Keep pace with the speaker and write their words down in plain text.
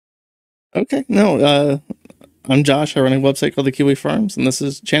Okay, no, I'm Josh. I run a website called the Kiwi Farms, and this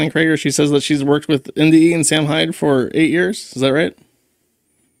is Channing Creager. She says that she's worked with NDE and Sam Hyde for 8 years. Is that right?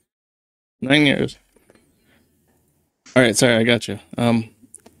 9 years. All right, sorry, I got you.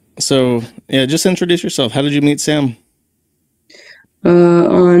 So yeah, just introduce yourself. How did you meet Sam?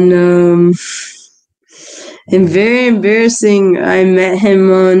 On and very embarrassing. I met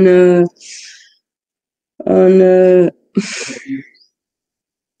him on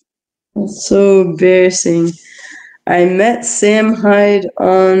so embarrassing. I met Sam Hyde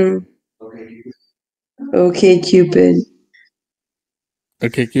on OK Cupid.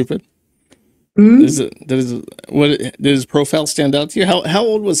 Okay, Cupid. Hmm? Is it that is what did his profile stand out to you? How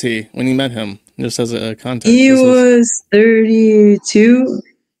old was he when you met him? Just as a context, He this is was 32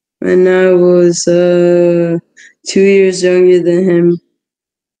 and I was 2 years younger than him.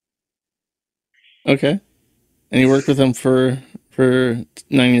 okay. And you worked with him for 9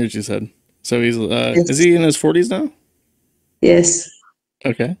 years. You said so. He's is Yes. he in his 40s now? Yes.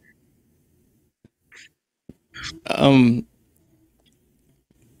 Okay. Um,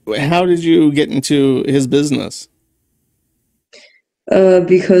 how did you get into his business?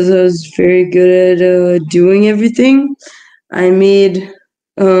 Because I was very good at doing everything. I made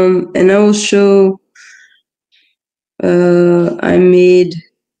and I will show I made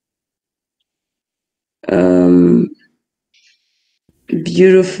um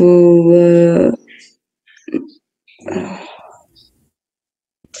beautiful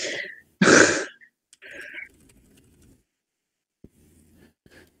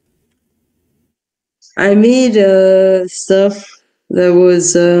I made stuff that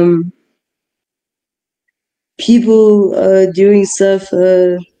was people doing stuff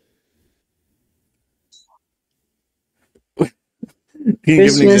Can you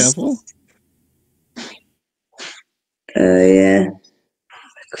give an Christmas example? yeah,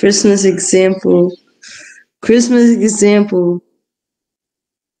 Christmas example. Christmas example.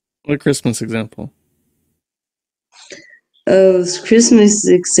 What Christmas example? Christmas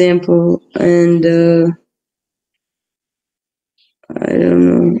example and I don't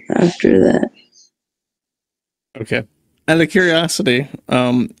know after that. Okay. Out of curiosity,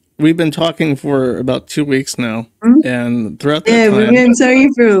 we've been talking for about 2 weeks now, Hmm? and throughout that Yeah, we've time, been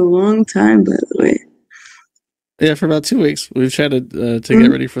talking for a long time, by the way. yeah, for about 2 weeks, we've chatted to get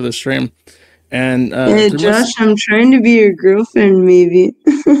Hmm? ready for the stream, and Yeah, through most, Josh, I'm trying to be your girlfriend, maybe.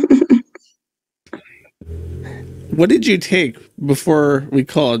 what did you take before we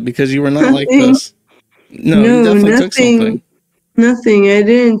called? Because you were not like Nothing. this. No, you No, definitely took nothing. something. Nothing. I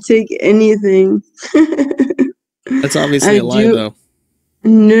didn't take anything. That's obviously I a lie, do. though.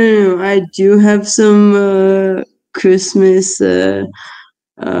 No, I do have some Christmas uh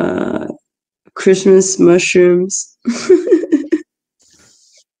Christmas mushrooms.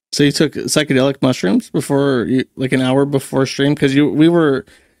 So you took psychedelic mushrooms before, like an hour before stream, because you were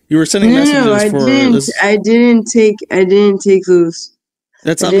sending No, messages I for didn't. this. I didn't take those.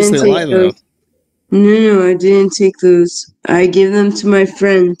 That's I didn't obviously a take lie, though. those. No, I didn't take those. I give them to my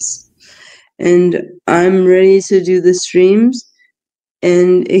friends, and I'm ready to do the streams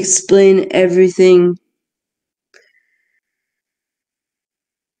and explain everything.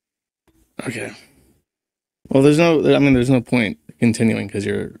 Okay. Well, there's no point continuing because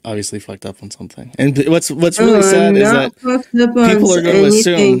you're obviously fucked up on something. And what's No, really sad I'm is not that fucked up on people are going to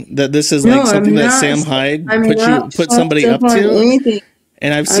anything. assume that this is No, like something that Sam Hyde I'm not put fucked somebody up up on to. anything.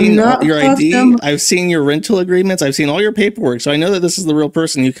 And I've I'm seen not your fucked ID, up. I've seen your rental agreements, I've seen all your paperwork, so I know that this is the real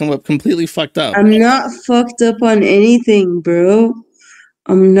person. You come up completely fucked up. I'm not fucked up on anything, bro.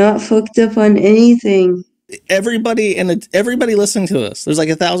 I'm not fucked up on anything. Everybody listening to this, there's like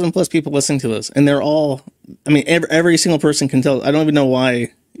 1,000 plus people listening to this, and they're all, I mean, every single person can tell. I don't even know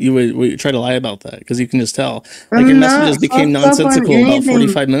why would try to lie about that, because you can just tell. Like, your I'm not messages became fucked up on nonsensical about anything.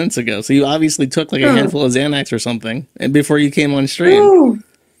 45 minutes ago, so you obviously took like a No. handful of Xanax or something and before you came on stream. Oh,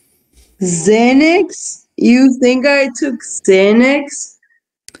 Xanax? You think I took Xanax?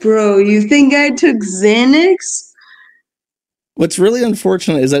 Bro, you think I took Xanax? What's really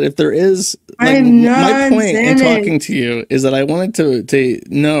unfortunate is that if there is, like, I'm my not on point in Xanax. talking to you is that I wanted to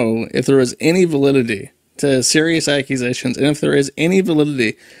know if there was any validity to serious accusations, and if there is any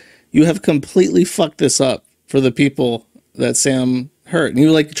validity, you have completely fucked this up for the people that Sam hurt. And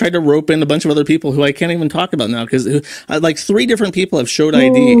you like tried to rope in a bunch of other people who I can't even talk about now, because like 3 different people have showed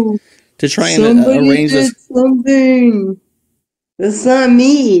ID Oh, to try and somebody arrange did this. something. That's not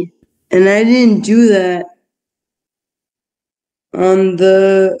me. And I didn't do that on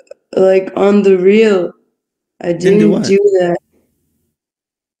on the real. I Didn't do didn't what? do that.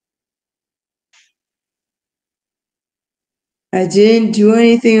 I didn't do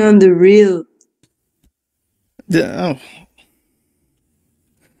anything on the reel. Oh.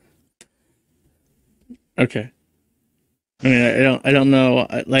 Okay. I mean, I don't know.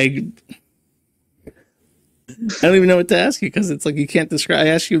 Like, I don't even know what to ask you because it's like you can't describe. I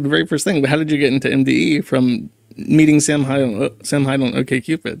asked you the very first thing. How did you get into MDE from meeting Sam Hyde on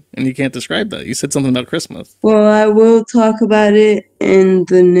OkCupid? And you can't describe that. You said something about Christmas. Well, I will talk about it in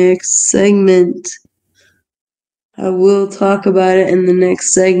the next segment. I will talk about it in the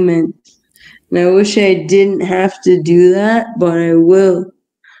next segment. And I wish I didn't have to do that, but I will.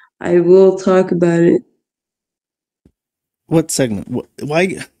 I will talk about it. What segment?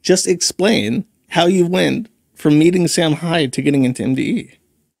 Why? Just explain how you went from meeting Sam Hyde to getting into MDE.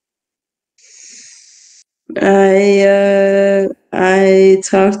 I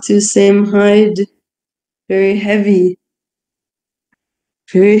talked to Sam Hyde. Very heavy.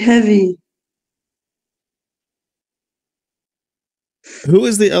 Very heavy. Who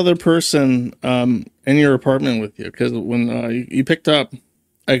is the other person in your apartment with you? Because when you picked up,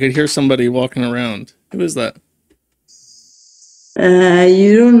 I could hear somebody walking around. Who is that?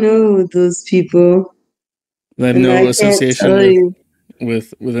 You don't know those people. I have And no I can't association tell you.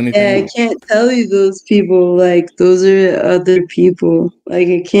 with Yeah, anything. I can't tell you those people. Like, those are other people. Like,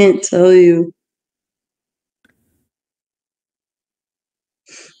 I can't tell you.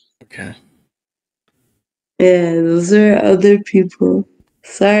 Okay. Yeah, those are other people.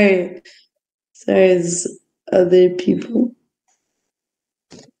 Sorry. Sorry, it's other people.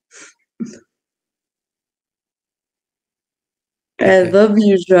 I Okay. love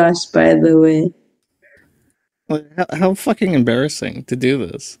you, Josh, by the way. Like, how fucking embarrassing to do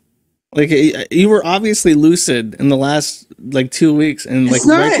this. Like, you were obviously lucid in the last like 2 weeks, and like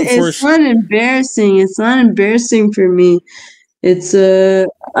right before. It's not embarrassing. It's not embarrassing for me. It's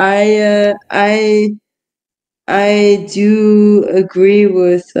I do agree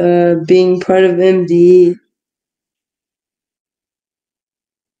with being part of MDE.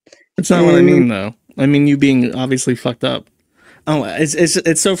 It's not what I And mean, though. I mean you being obviously fucked up. Oh,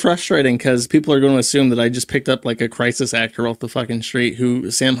 it's so frustrating because people are going to assume that I just picked up like a crisis actor off the fucking street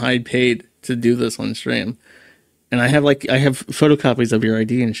who Sam Hyde paid to do this on stream, and I have photocopies of your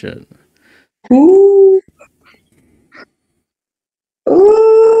ID and shit. ooh,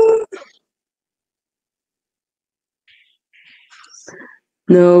 ooh.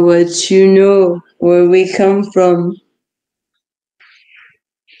 No, but you know where we come from.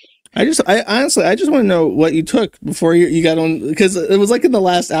 I honestly, I just want to know what you took before you got on, because it was like in the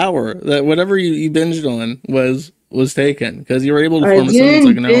last hour that whatever you binged on was taken because you were able to I form a sentence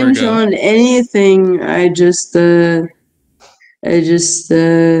like didn't an hour binge ago. on anything. I just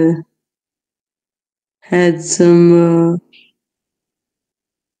had some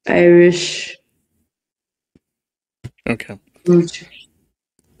Irish. Okay. Food.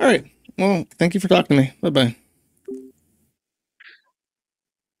 All right. Well, thank you for talking to me. Bye bye.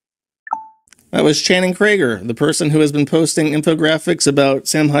 That was Channing Creager, the person who has been posting infographics about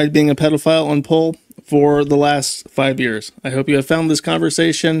Sam Hyde being a pedophile on Poll for the last 5 years. I hope you have found this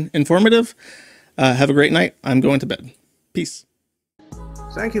conversation informative. Have a great night. I'm going to bed. Peace.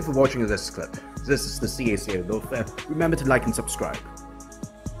 Thank you for watching this clip. This is the CACA Loaf. Remember to like and subscribe.